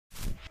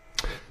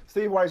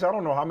Steve Wyche, I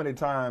don't know how many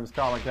times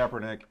Colin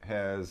Kaepernick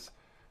has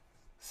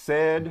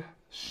said,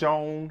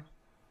 shown,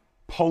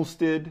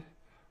 posted,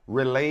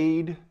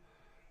 relayed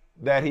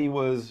that he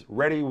was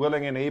ready,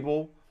 willing, and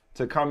able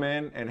to come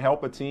in and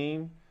help a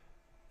team.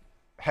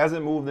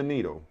 Hasn't moved the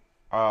needle.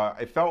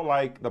 It felt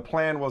like the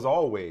plan was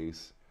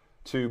always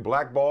to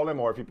blackball him,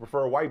 or if you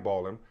prefer,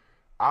 whiteball him,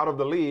 out of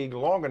the league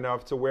long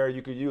enough to where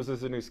you could use this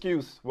as an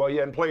excuse, well, he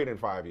hadn't played in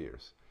 5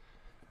 years.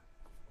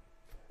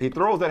 He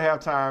throws at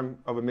halftime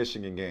of a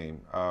Michigan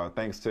game,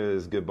 thanks to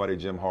his good buddy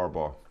Jim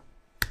Harbaugh.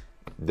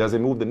 Does it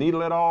move the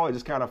needle at all? It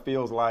just kind of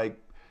feels like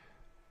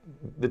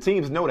the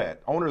teams know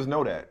that. Owners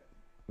know that.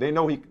 They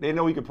know he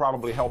could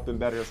probably help them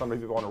better than some of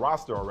the people on the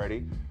roster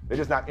already. They're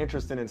just not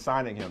interested in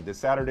signing him. Did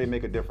Saturday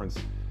make a difference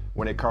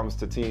when it comes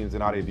to teams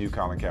and how they view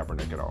Colin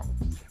Kaepernick at all?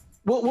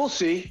 Well, we'll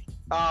see.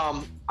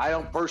 I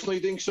don't personally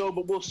think so,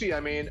 but we'll see. I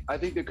mean, I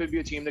think there could be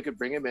a team that could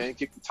bring him in,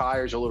 kick the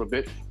tires a little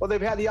bit. Well,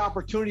 they've had the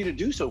opportunity to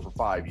do so for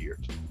 5 years.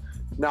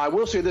 Now, I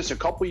will say this. A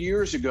couple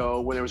years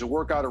ago, when there was a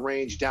workout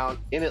arranged down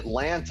in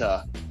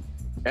Atlanta,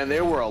 and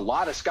there were a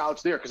lot of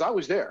scouts there, because I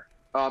was there.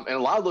 And a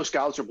lot of those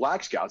scouts are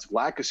black scouts,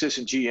 black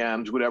assistant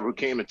GMs, whatever, who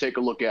came to take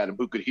a look at him,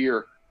 who could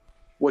hear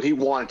what he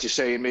wanted to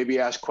say and maybe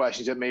ask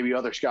questions that maybe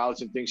other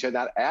scouts and things had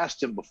not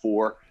asked him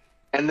before.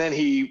 And then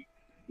he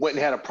went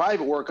and had a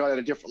private workout at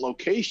a different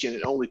location,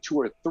 and only 2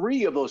 or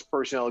 3 of those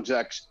personnel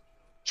execs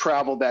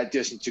traveled that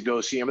distance to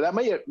go see him. That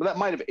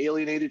might have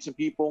alienated some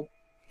people.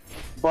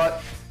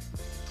 But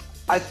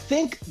I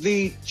think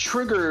the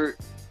trigger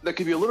that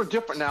could be a little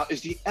different now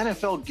is the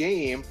NFL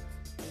game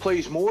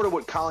plays more to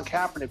what Colin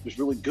Kaepernick was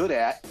really good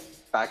at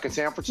back in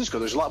San Francisco.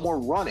 There's a lot more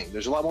running.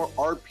 There's a lot more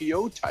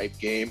RPO type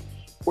game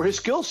where his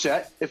skill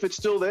set, if it's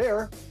still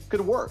there,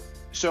 could work.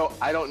 So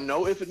I don't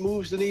know if it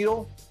moves the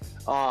needle.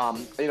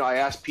 I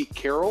asked Pete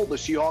Carroll, the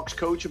Seahawks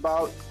coach,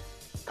 about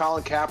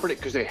Colin Kaepernick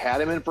because they had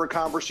him in for a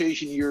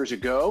conversation years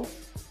ago,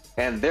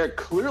 and they're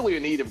clearly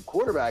in need of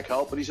quarterback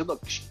help. But he said,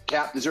 look,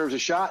 Cap deserves a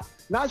shot.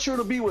 Not sure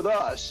it'll be with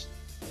us.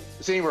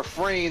 The same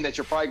refrain that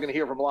you're probably going to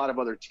hear from a lot of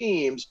other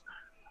teams.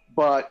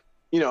 But,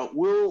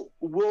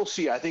 we'll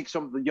see. I think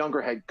some of the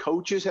younger head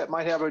coaches that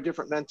might have a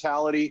different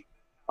mentality.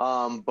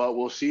 But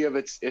we'll see if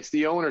it's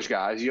the owners,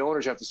 guys. The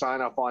owners have to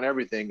sign off on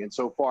everything. And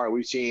so far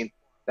we've seen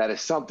that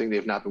is something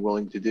they've not been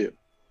willing to do.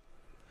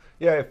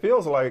 Yeah, it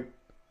feels like,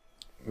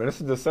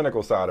 this is the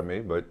cynical side of me,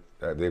 but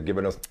they've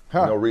given us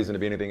no reason to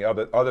be anything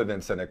other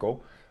than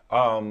cynical.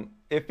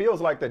 It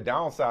feels like the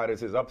downside is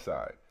his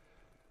upside.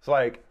 It's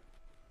like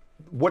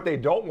what they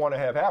don't want to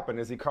have happen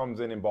is he comes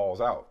in and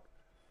balls out.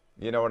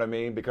 You know what I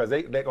mean? Because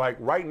they like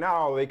right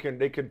now they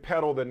can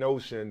peddle the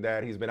notion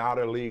that he's been out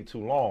of the league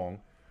too long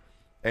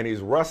and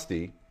he's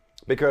rusty,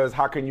 because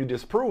how can you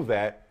disprove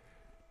that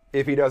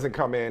if he doesn't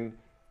come in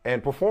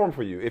and perform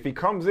for you? If he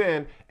comes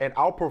in and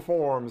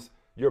outperforms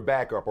your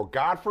backup, or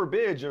God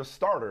forbid your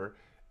starter,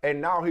 and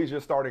now he's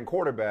your starting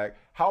quarterback,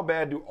 how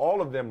bad do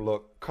all of them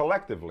look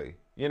collectively?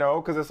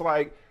 Because it's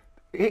like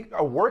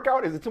a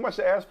workout. Is it too much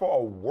to ask for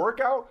a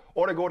workout,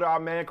 or to go to our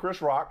man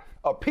Chris Rock,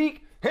 a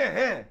peak?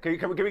 Can we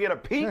get a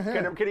peak?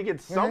 Can he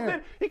get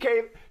something? He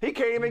can't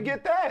even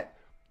get that.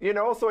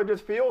 So it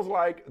just feels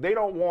like they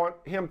don't want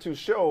him to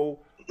show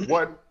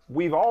what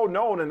we've all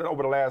known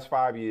over the last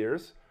 5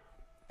 years.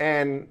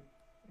 And,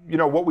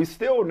 what we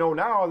still know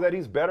now is that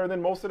he's better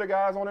than most of the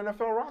guys on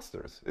NFL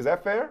rosters. Is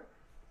that fair?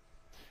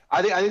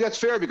 I think that's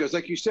fair because,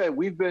 like you said,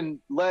 we've been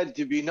led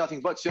to be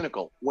nothing but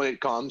cynical when it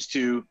comes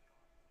to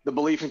the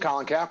belief in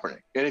Colin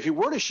Kaepernick. And if he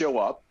were to show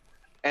up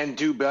and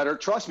do better,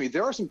 trust me,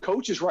 there are some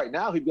coaches right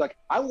now who'd be like,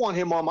 I want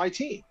him on my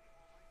team.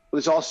 But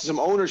there's also some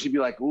owners who'd be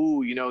like,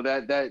 ooh,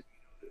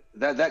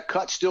 that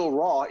cut's still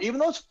raw, even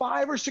though it's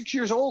 5 or 6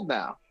 years old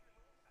now.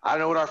 I don't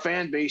know what our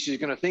fan base is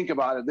going to think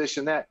about it, this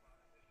and that.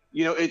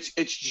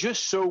 It's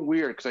just so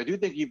weird because I do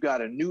think you've got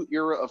a new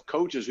era of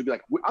coaches who'd be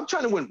like, I'm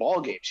trying to win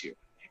ball games here.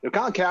 If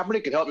Colin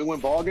Kaepernick can help me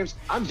win ball games,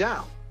 I'm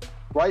down,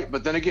 right?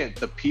 But then again,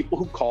 the people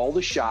who call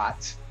the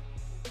shots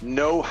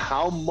know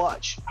how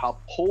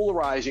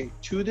polarizing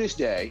to this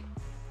day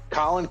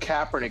Colin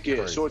Kaepernick is.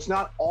 Crazy. So it's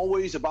not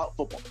always about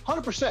football.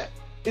 100%.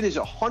 It is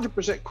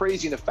 100%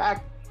 crazy. And the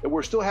fact that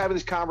we're still having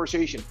this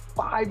conversation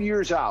 5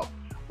 years out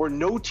where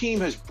no team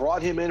has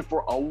brought him in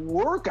for a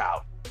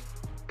workout.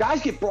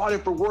 Guys get brought in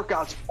for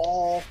workouts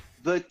all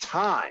the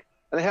time,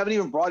 and they haven't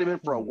even brought him in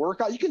for a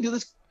workout. You can do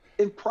this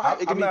in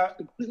private. It can be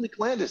completely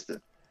clandestine.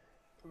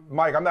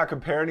 Mike, I'm not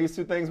comparing these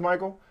two things,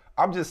 Michael.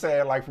 I'm just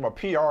saying, like, from a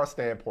PR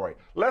standpoint,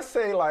 let's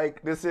say,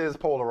 like, this is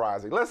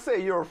polarizing. Let's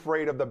say you're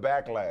afraid of the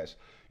backlash.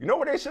 You know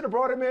what they should have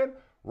brought him in?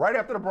 Right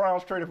after the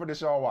Browns traded for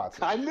Deshaun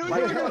Watson. I knew you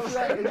were going to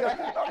say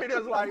that. I mean,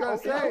 it's like,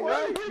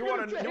 you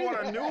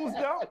want a news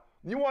dump?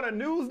 You want a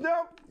news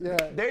dump? Yeah.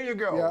 There you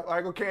go. Yeah.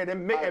 Like, okay,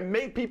 then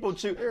make people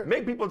choose.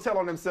 Make people tell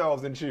on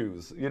themselves and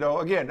choose.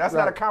 Again, that's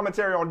not a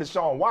commentary on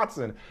Deshaun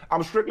Watson.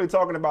 I'm strictly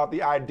talking about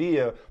the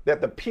idea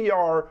that the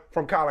PR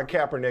from Colin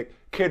Kaepernick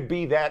could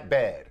be that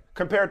bad.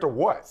 Compared to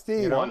what?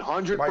 Steve,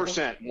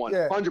 100%.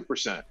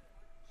 100%.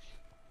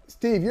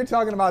 Steve, you're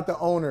talking about the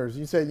owners.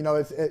 You said,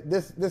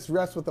 this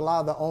rests with a lot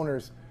of the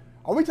owners.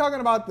 Are we talking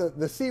about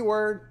the C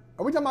word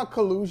Are we talking about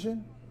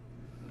collusion?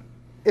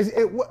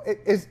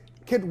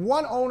 Could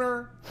one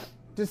owner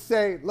just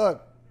say,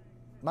 look,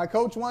 my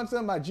coach wants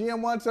him, my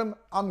GM wants him,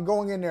 I'm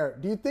going in there?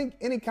 Do you think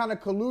any kind of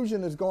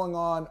collusion is going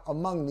on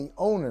among the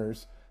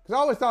owners? Because I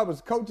always thought it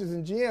was coaches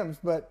and GMs,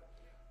 but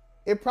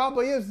it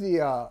probably is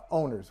the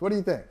owners. What do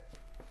you think?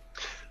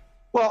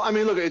 Well, I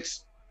mean, look,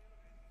 it's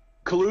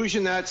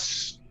collusion.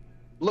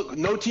 Look,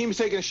 no team's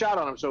taking a shot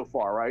on him so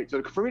far, right?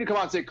 So for me to come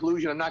out and say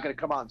collusion, I'm not going to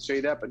come out and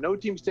say that, but no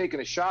team's taking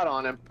a shot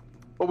on him.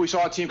 But we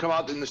saw a team come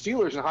out in the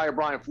Steelers and hire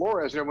Brian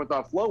Flores, and everyone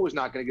thought Flo was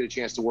not going to get a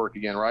chance to work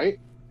again, right?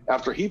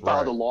 After he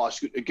filed a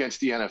lawsuit against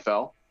the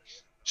NFL.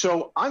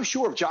 So I'm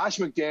sure if Josh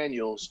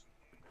McDaniels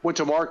went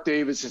to Mark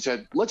Davis and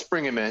said, let's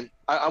bring him in,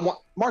 I want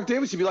Mark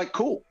Davis to be like,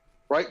 cool,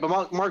 right?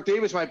 But Mark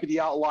Davis might be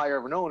the outlier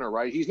of an owner,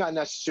 right? He's not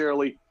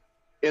necessarily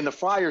in the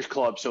Friars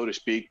Club, so to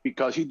speak,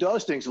 because he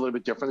does things a little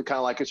bit different, kind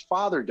of like his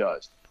father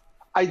does.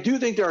 I do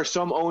think there are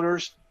some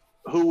owners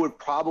who would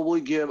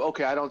probably give,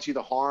 okay, I don't see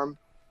the harm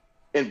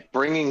in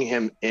bringing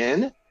him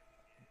in.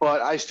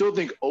 But I still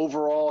think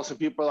overall, some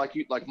people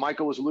like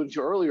Michael was alluding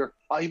to earlier,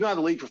 he's been out of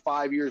the league for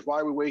 5 years. Why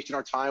are we wasting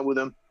our time with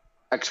him?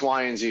 X,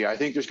 Y, and Z. I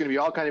think there's going to be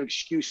all kinds of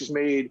excuses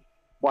made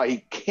why he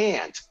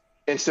can't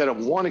instead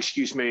of one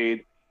excuse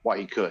made why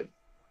he could.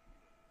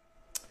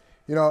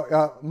 You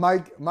know,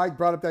 Mike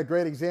brought up that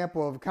great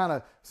example of kind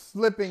of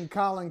slipping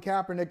Colin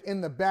Kaepernick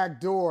in the back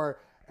door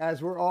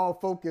as we're all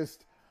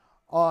focused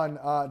on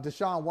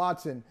Deshaun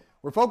Watson.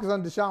 We're focused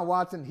on Deshaun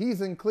Watson. He's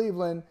in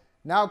Cleveland.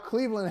 Now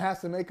Cleveland has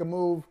to make a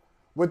move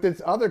with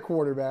its other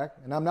quarterback,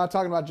 and I'm not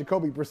talking about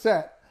Jacoby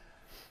Brissett.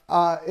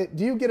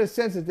 Do you get a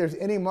sense that there's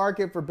any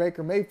market for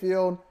Baker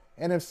Mayfield?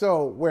 And if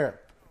so, where?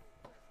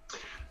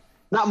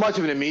 Not much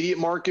of an immediate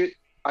market.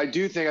 I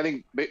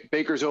think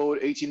Baker's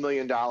owed $18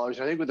 million. I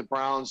think what the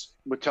Browns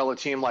would tell a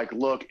team like,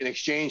 look, in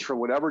exchange for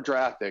whatever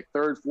draft pick,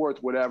 third, fourth,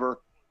 whatever,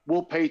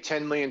 we'll pay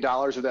 $10 million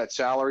of that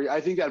salary.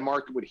 I think that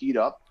market would heat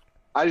up.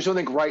 I just don't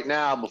think right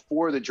now,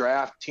 before the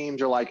draft,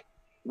 teams are like,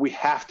 we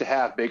have to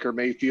have Baker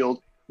Mayfield.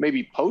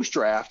 Maybe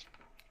post-draft,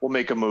 we'll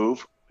make a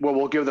move where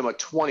we'll give them a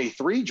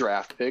 23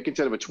 draft pick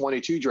instead of a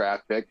 22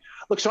 draft pick.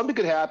 Look, something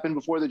could happen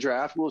before the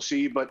draft. We'll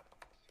see. But,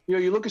 you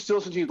know, you look at still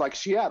some teams like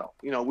Seattle.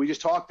 You know, we just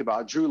talked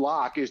about Drew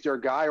Lock is their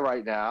guy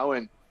right now,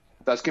 and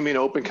that's going to be an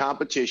open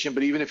competition.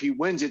 But even if he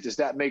wins it, does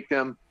that make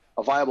them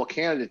a viable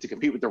candidate to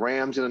compete with the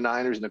Rams and the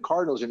Niners and the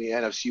Cardinals in the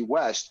NFC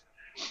West?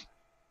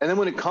 And then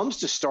when it comes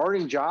to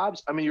starting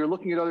jobs, I mean, you're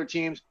looking at other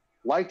teams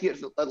like the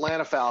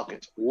Atlanta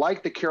Falcons,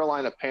 like the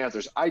Carolina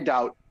Panthers. I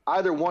doubt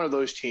either one of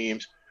those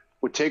teams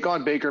would take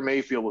on Baker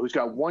Mayfield, who's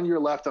got 1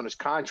 year left on his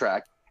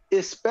contract,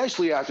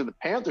 especially after the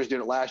Panthers did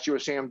it last year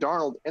with Sam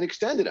Darnold and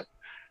extended him.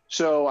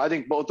 So I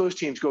think both those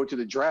teams go to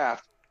the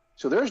draft.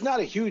 So there's not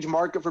a huge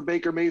market for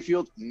Baker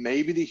Mayfield,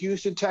 maybe the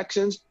Houston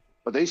Texans,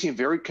 but they seem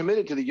very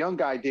committed to the young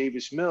guy,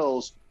 Davis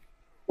Mills,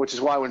 which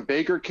is why when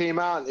Baker came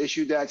out and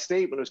issued that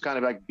statement, it was kind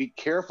of like, be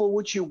careful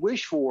what you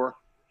wish for,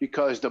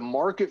 because the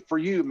market for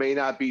you may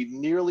not be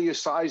nearly as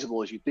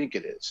sizable as you think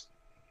it is.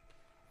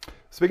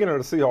 Speaking of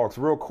the Seahawks,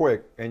 real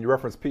quick, and you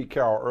referenced Pete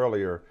Carroll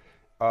earlier,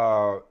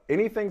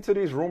 anything to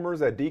these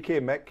rumors that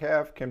DK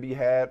Metcalf can be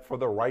had for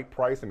the right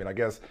price? I mean, I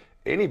guess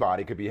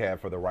anybody could be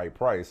had for the right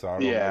price. So I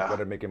don't know if that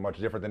would make it much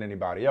different than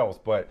anybody else.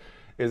 But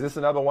is this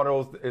another one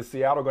of those? Is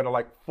Seattle going to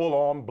like full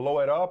on blow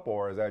it up,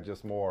 or is that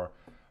just more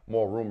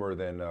rumor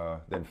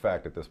than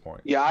fact at this point?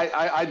 Yeah,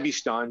 I'd be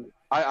stunned.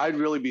 I'd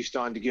really be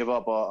stunned to give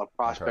up a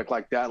prospect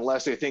like that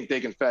unless they think they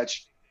can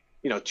fetch,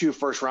 2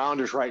 first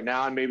rounders right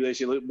now, and maybe they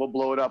say we'll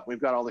blow it up. We've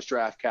got all this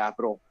draft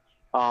capital.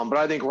 But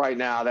I think right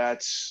now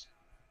that's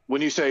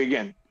when you say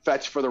again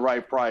fetch for the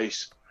right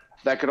price.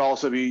 That could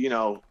also be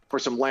for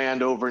some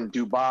land over in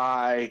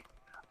Dubai, a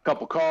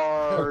couple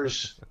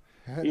cars,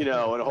 and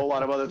a whole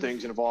lot of other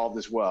things involved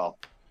as well.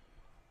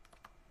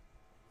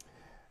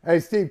 Hey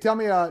Steve, tell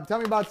me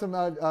about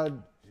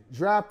some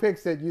draft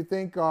picks that you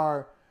think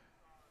are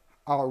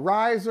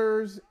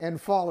risers and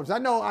fallers.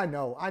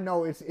 I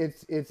know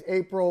it's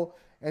April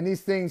and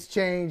these things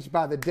change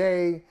by the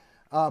day,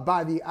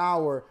 by the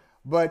hour.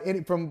 But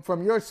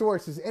from your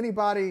sources,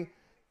 anybody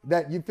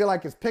that you feel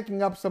like is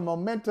picking up some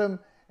momentum,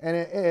 and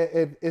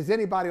is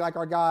anybody like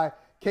our guy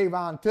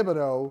Kayvon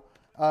Thibodeau?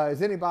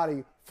 Is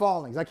anybody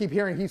falling? I keep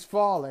hearing he's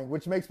falling,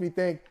 which makes me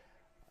think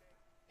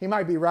he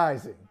might be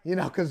rising.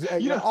 Because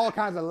all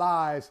kinds of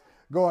lies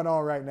going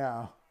on right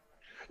now.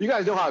 You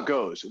guys know how it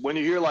goes when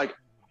you hear like,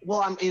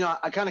 well,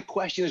 I kind of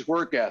question his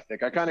work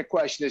ethic. I kind of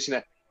question this and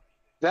that.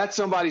 That's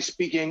somebody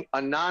speaking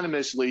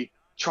anonymously,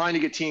 trying to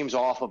get teams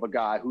off of a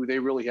guy who they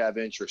really have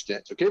interest in.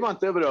 So Kayvon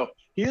Thibodeau,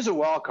 he is a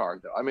wild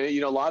card, though. I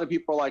mean, a lot of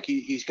people are like,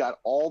 he's got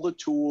all the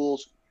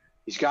tools,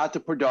 he's got the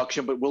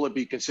production, but will it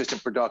be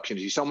consistent production?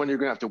 Is he someone you're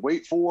going to have to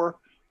wait for,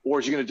 or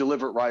is he going to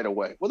deliver it right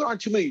away? Well, there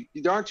aren't too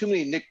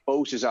many Nick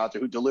Bosa's out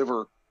there who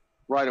deliver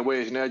right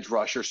away as an edge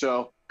rusher.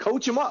 So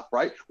coach him up,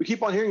 right? We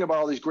keep on hearing about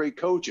all these great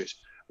coaches.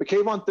 But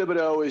Kayvon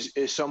Thibodeau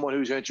is someone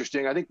who's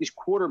interesting. I think these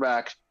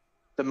quarterbacks,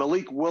 the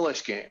Malik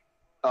Willis game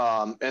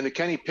and the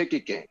Kenny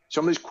Pickett game,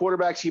 some of these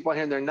quarterbacks keep on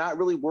hearing they're not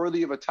really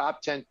worthy of a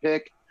top 10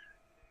 pick.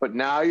 But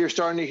now you're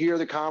starting to hear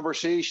the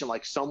conversation,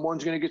 like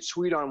someone's going to get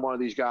sweet on one of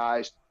these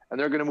guys, and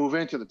they're going to move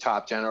into the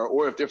top 10,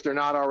 or if they're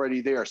not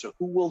already there. So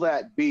who will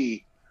that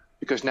be?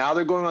 Because now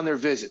they're going on their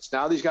visits.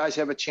 Now these guys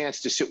have a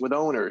chance to sit with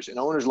owners, and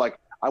owners like,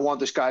 I want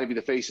this guy to be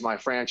the face of my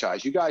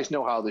franchise. You guys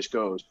know how this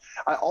goes.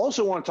 I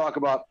also want to talk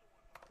about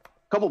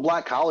a couple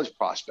black college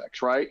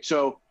prospects, right?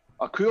 So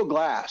Akil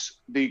Glass,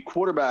 the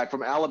quarterback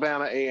from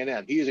Alabama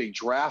A&M, he is a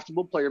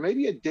draftable player,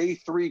 maybe a day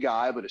 3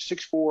 guy, but a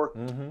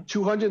 6'4",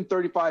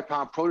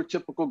 235-pound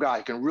prototypical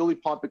guy. Can really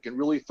pump it, can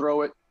really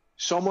throw it.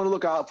 Someone to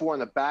look out for on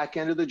the back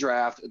end of the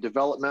draft, a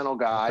developmental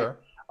guy.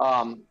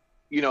 Okay.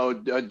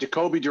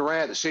 Jacoby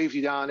Durant, the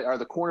safety or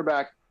the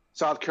cornerback,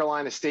 South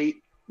Carolina State,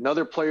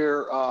 another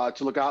player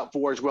to look out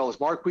for, as well as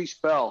Marquise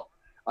Bell,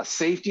 a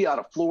safety out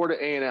of Florida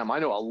A&M. I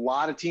know a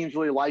lot of teams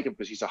really like him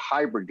because he's a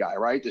hybrid guy,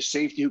 right? The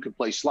safety who can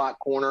play slot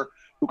corner,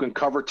 who can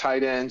cover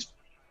tight ends.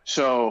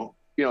 So,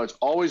 it's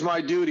always my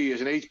duty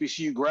as an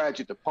HBCU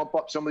graduate to pump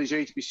up some of these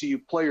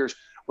HBCU players.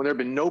 When there have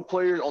been no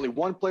players, only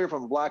one player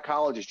from a black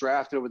college is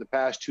drafted over the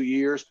past 2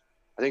 years.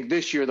 I think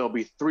this year there'll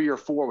be 3 or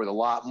 4 with a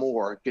lot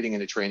more getting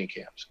into training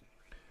camps.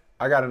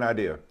 I got an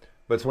idea.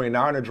 Between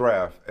now and the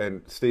draft,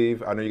 and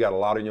Steve, I know you got a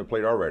lot on your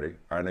plate already.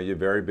 I know you're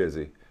very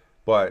busy.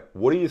 But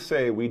what do you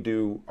say we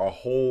do a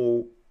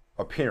whole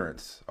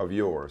appearance of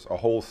yours, a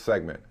whole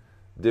segment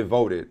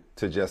devoted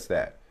to just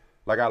that?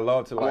 Like, I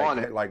love to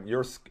like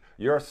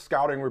your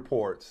scouting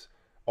reports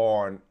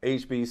on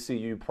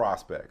HBCU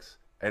prospects,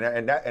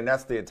 and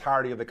that's the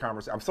entirety of the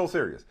conversation. I'm so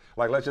serious.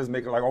 Like, let's just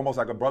make it like almost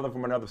like a brother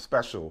from another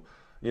special,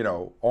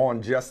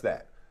 on just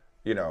that,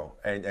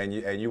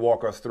 and you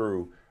walk us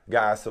through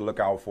guys to look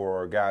out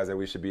for, guys that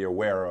we should be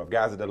aware of,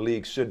 guys that the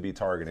league should be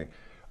targeting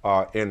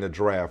in the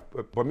draft.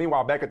 But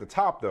meanwhile, back at the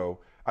top, though,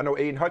 I know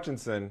Aiden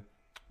Hutchinson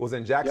was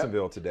in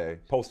Jacksonville today,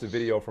 posted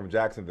video from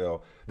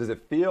Jacksonville. Does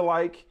it feel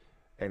like,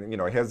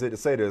 and, I hesitate to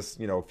say this,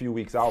 a few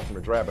weeks out from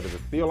the draft, but does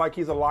it feel like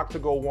he's a lock to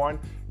go 1,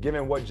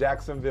 given what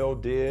Jacksonville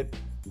did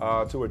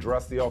to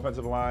address the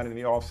offensive line in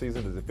the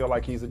offseason? Does it feel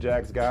like he's a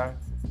Jags guy?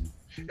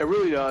 It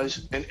really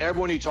does. And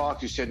everyone he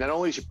talked to said not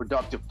only is he a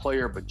productive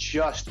player, but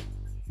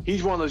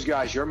he's one of those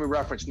guys. You heard me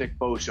reference Nick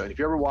Bosa. And if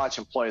you ever watch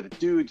him play, the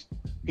dude,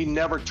 he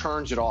never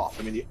turns it off.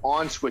 I mean, the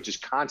on switch is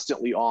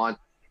constantly on,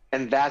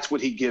 and that's what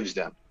he gives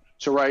them.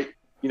 So, right,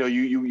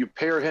 you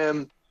pair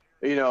him,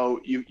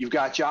 you've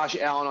got Josh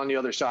Allen on the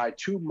other side,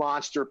 2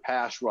 monster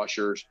pass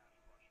rushers.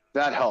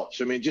 That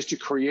helps. I mean, just to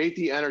create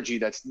the energy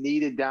that's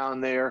needed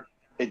down there,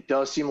 it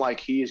does seem like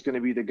he is going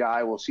to be the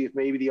guy. We'll see if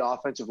maybe the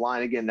offensive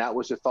line, again, that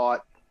was the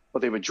thought,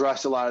 but they've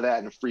addressed a lot of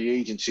that in free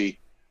agency.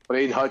 But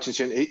Aiden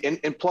Hutchinson,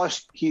 and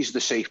plus he's the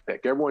safe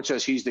pick. Everyone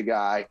says he's the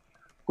guy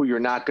who you're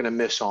not going to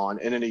miss on.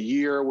 And in a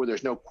year where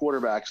there's no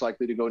quarterbacks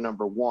likely to go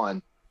number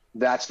 1,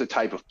 that's the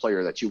type of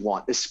player that you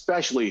want,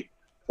 especially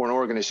for an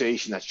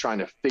organization that's trying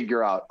to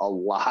figure out a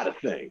lot of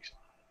things.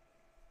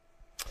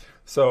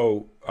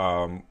 So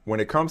when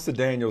it comes to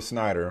Daniel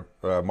Snyder,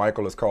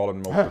 Michael is called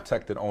him the most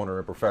protected owner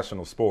in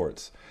professional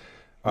sports.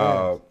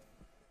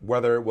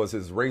 Whether it was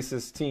his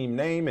racist team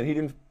name, and he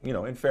didn't,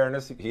 in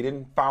fairness, he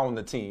didn't found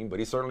the team, but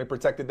he certainly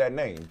protected that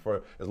name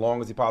for as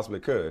long as he possibly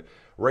could.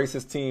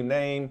 Racist team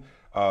name,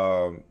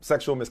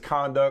 sexual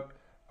misconduct,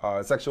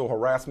 sexual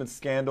harassment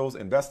scandals,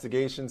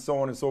 investigations, so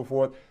on and so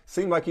forth.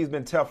 Seemed like he's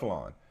been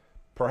Teflon,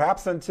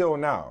 perhaps until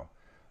now.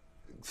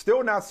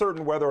 Still not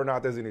certain whether or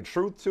not there's any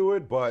truth to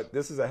it, but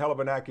this is a hell of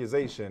an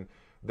accusation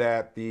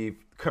that the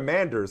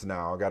Commanders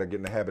now, I got to get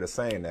in the habit of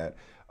saying that,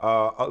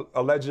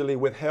 allegedly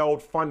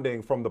withheld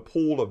funding from the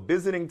pool of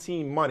visiting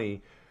team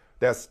money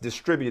that's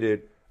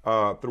distributed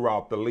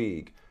throughout the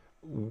league.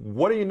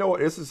 What do you know?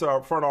 This is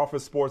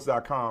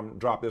frontofficesports.com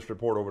dropped this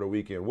report over the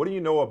weekend. What do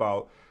you know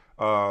about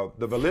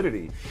the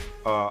validity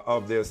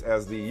of this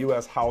as the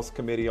U.S. House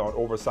Committee on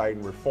Oversight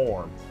and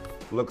Reform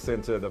looks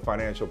into the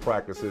financial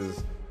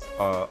practices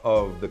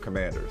of the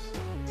Commanders?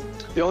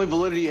 The only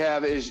validity you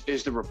have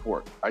is the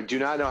report. I do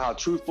not know how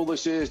truthful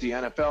this is. The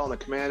NFL and the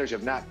Commanders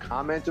have not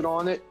commented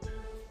on it.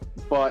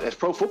 But as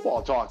Pro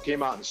Football Talk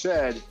came out and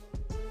said,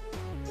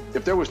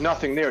 if there was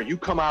nothing there, you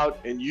come out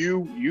and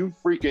you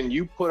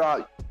put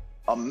out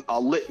a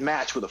lit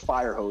match with a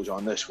fire hose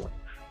on this one,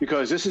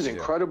 because this is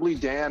incredibly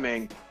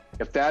damning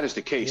if that is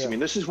the case. I mean,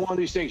 this is one of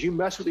these things, you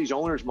mess with these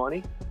owners'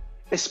 money,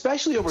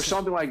 especially over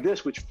something like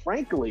this, which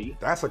frankly,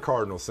 that's a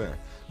cardinal sin.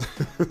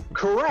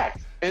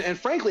 Correct. And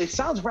frankly, it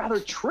sounds rather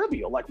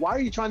trivial. Like, why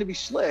are you trying to be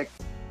slick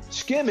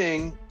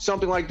skimming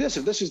something like this?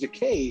 If this is the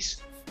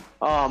case,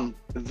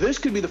 this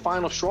could be the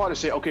final straw to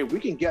say, okay, we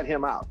can get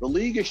him out. The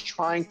league is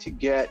trying to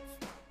get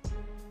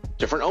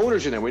different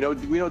owners in there. We know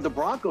the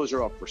Broncos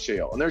are up for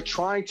sale, and they're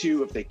trying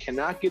to, if they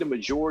cannot get a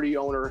majority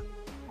owner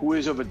who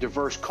is of a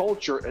diverse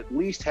culture, at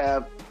least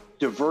have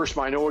diverse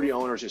minority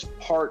owners as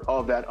part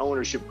of that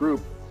ownership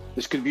group.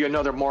 This could be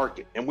another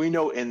market. And we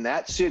know in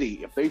that city,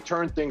 if they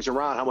turn things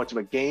around, how much of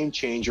a game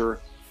changer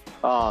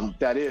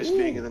that is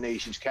being in the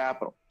nation's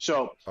capital.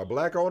 So a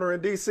black owner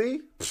in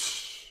D.C.?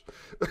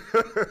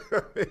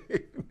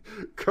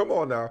 Come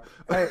on now.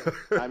 I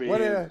mean,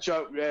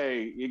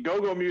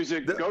 go-go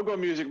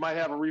music might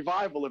have a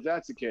revival if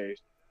that's the case.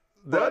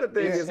 The other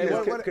thing is,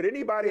 could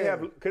anybody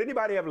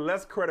yeah. have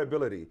less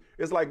credibility?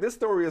 It's like, this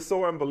story is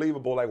so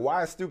unbelievable. Like,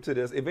 why stoop to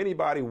this? If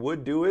anybody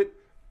would do it,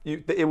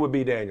 it would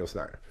be Daniel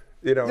Snyder.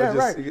 You know, Yeah,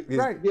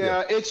 right.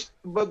 Yeah, it's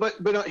but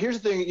here's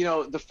the thing. You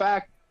know, the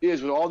fact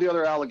is, with all the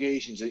other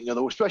allegations, you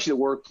know, especially the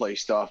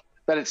workplace stuff,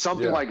 that it's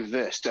something like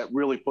this that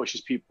really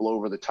pushes people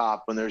over the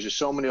top. When there's just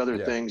so many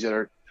other things that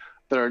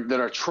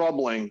are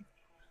troubling,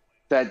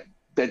 that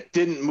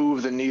didn't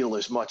move the needle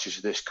as much as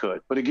this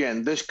could. But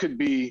again, this could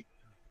be,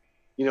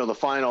 you know, the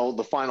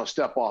final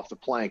step off the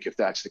plank if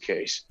that's the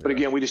case. But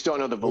again, we just don't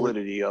know the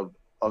validity of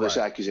this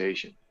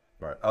accusation.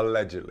 Right.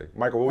 Allegedly.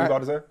 Michael, what were you about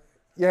to say?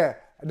 Yeah.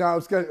 No, I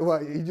was good.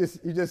 Well, you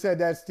just said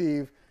that,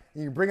 Steve.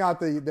 You bring out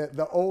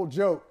the old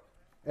joke.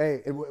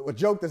 Hey, a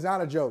joke that's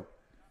not a joke.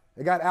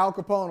 They got Al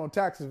Capone on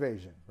tax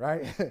evasion,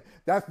 right?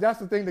 that's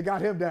the thing that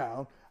got him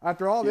down.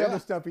 After all the other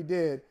stuff he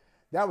did,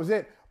 that was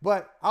it.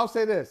 But I'll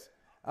say this.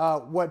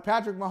 What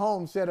Patrick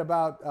Mahomes said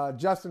about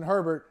Justin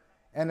Herbert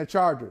and the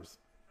Chargers,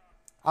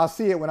 I'll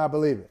see it when I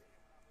believe it.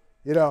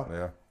 You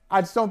know,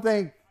 I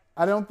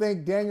don't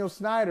think Daniel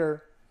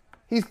Snyder,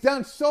 he's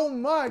done so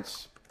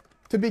much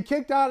to be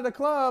kicked out of the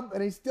club,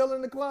 and he's still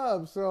in the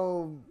club.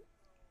 So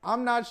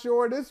I'm not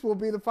sure this will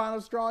be the final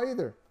straw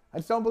either. I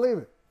just don't believe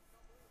it.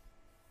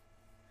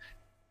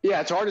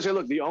 Yeah, it's hard to say.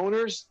 Look, the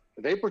owners,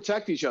 they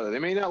protect each other. They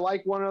may not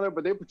like one another,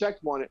 but they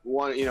protect one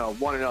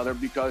another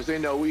because they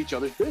know each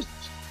other's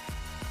business.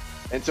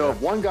 And so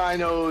if one guy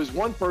knows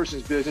one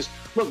person's business,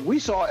 look, we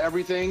saw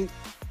everything,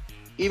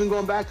 even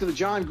going back to the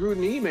John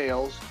Gruden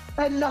emails,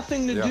 that had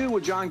nothing to do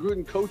with John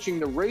Gruden coaching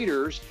the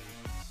Raiders.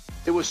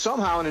 It was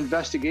somehow an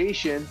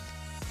investigation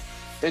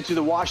into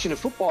the Washington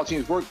football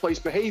team's workplace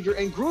behavior,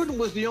 and Gruden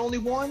was the only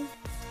one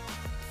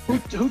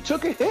who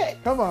took a hit.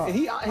 Come on. And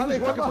he was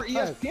working for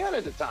ESPN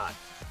at the time.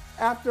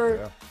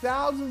 After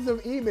thousands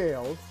of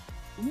emails,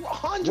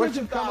 hundreds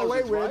of thousands, come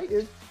away with right?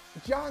 is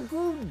John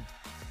Gruden.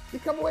 You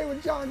come away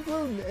with John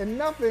Gruden and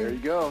nothing. There you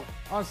go.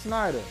 On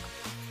Snyder.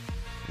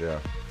 Yeah.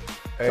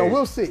 Hey, so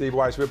we'll see. Steve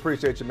Wyche, we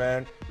appreciate you,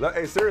 man.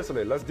 Hey,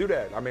 seriously, let's do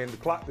that. I mean, the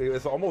clock,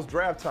 it's almost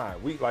draft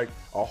time. We like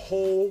a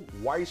whole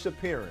Wyche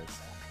appearance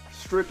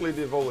strictly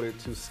devoted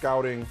to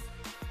scouting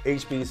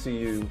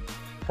HBCU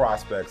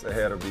prospects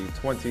ahead of the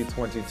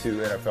 2022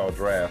 NFL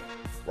draft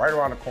right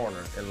around the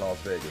corner in Las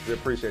Vegas. We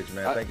appreciate you,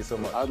 man. Thank you so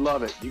much. I'd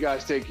love it. You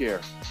guys take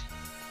care.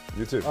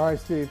 You too. All right,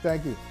 Steve.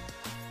 Thank you.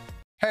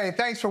 Hey,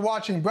 thanks for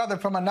watching Brother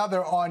from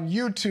Another on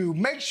YouTube.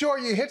 Make sure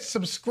you hit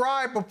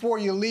subscribe before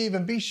you leave,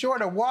 and be sure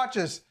to watch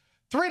us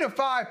 3 to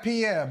 5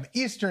 p.m.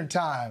 Eastern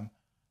Time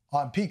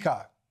on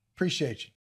Peacock. Appreciate you.